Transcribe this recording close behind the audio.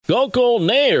Gokul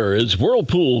Nair is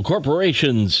Whirlpool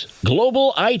Corporation's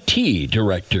Global IT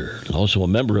Director, also a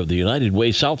member of the United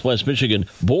Way Southwest Michigan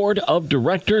Board of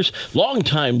Directors,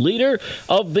 longtime leader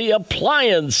of the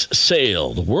Appliance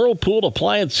Sale. The Whirlpool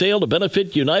Appliance Sale to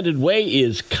benefit United Way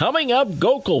is coming up.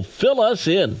 Gokul, fill us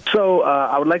in. So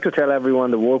I would like to tell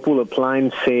everyone the Whirlpool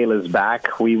Appliance Sale is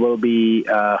back. We will be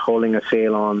holding a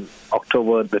sale on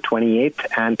October the 28th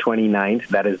and 29th.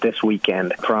 That is this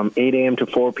weekend, from 8 a.m. to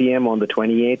 4 p.m. on the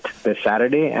 28th, this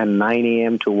Saturday, and 9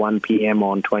 a.m. to 1 p.m.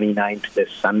 on 29th, this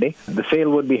Sunday. The sale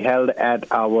would be held at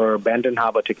our Benton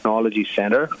Harbor Technology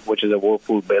Center, which is a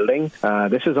Whirlpool building.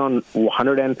 This is on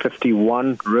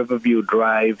 151 Riverview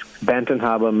Drive, Benton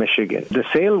Harbor, Michigan. The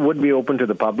sale would be open to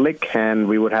the public, and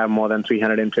we would have more than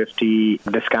 350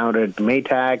 discounted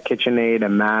Maytag, KitchenAid,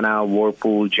 Amana,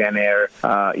 Whirlpool, Genair,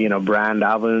 brand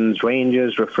ovens,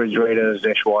 ranges, refrigerators,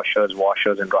 dishwashers,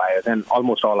 washers, and dryers, and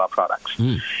almost all our products.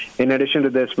 In addition to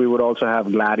this, we would also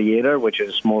have Gladiator, which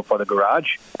is more for the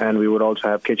garage, and we would also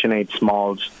have KitchenAid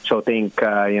smalls, so think,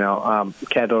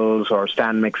 kettles or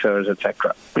stand mixers,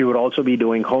 etc. We would also be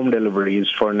doing home deliveries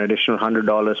for an additional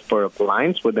 $100 per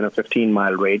appliance within a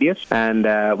 15-mile radius,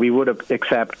 and we would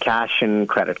accept cash and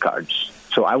credit cards.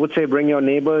 So I would say bring your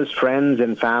neighbors, friends,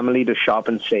 and family to shop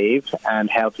and save and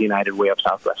help the United Way of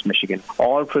Southwest Michigan.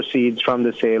 All proceeds from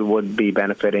the sale would be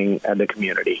benefiting the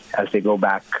community as they go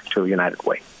back to United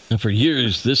Way. And for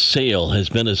years, this sale has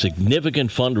been a significant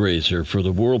fundraiser for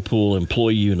the Whirlpool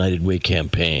Employee United Way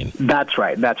campaign. That's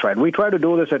right. We try to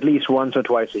do this at least once or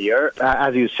twice a year.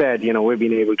 As you said, we've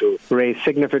been able to raise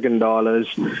significant dollars.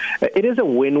 It is a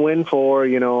win-win for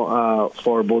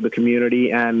both the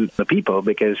community and the people,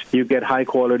 because you get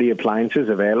high-quality appliances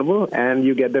available and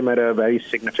you get them at a very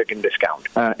significant discount.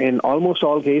 In almost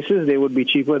all cases, they would be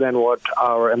cheaper than what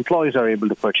our employees are able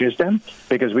to purchase them,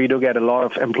 because we do get a lot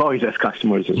of employees as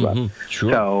customers as well.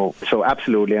 Sure. So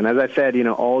absolutely. And as I said,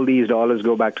 all these dollars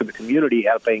go back to the community,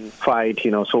 helping fight,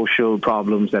 social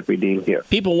problems that we deal here.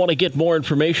 People want to get more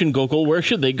information, Gokul, where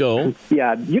should they go?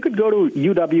 Yeah, you could go to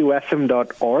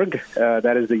uwsm.org.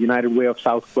 That is the United Way of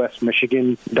Southwest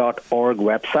Michigan.org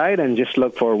website, and just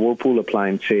look for Whirlpool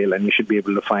Appliance Sale, and you should be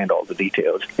able to find all the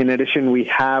details. In addition, we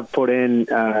have put in,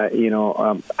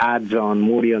 ads on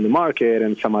Moody on the Market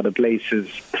and some other places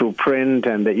through print,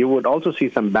 and that you would also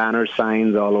see some banner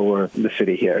signs all over the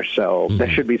city here. So there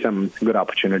should be some good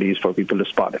opportunities for people to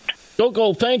spot it.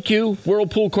 Gokul, thank you.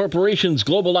 Whirlpool Corporation's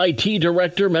Global IT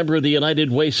Director, member of the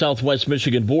United Way Southwest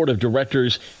Michigan Board of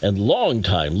Directors, and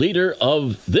longtime leader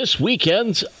of this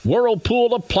weekend's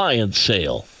Whirlpool Appliance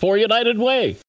Sale for United Way.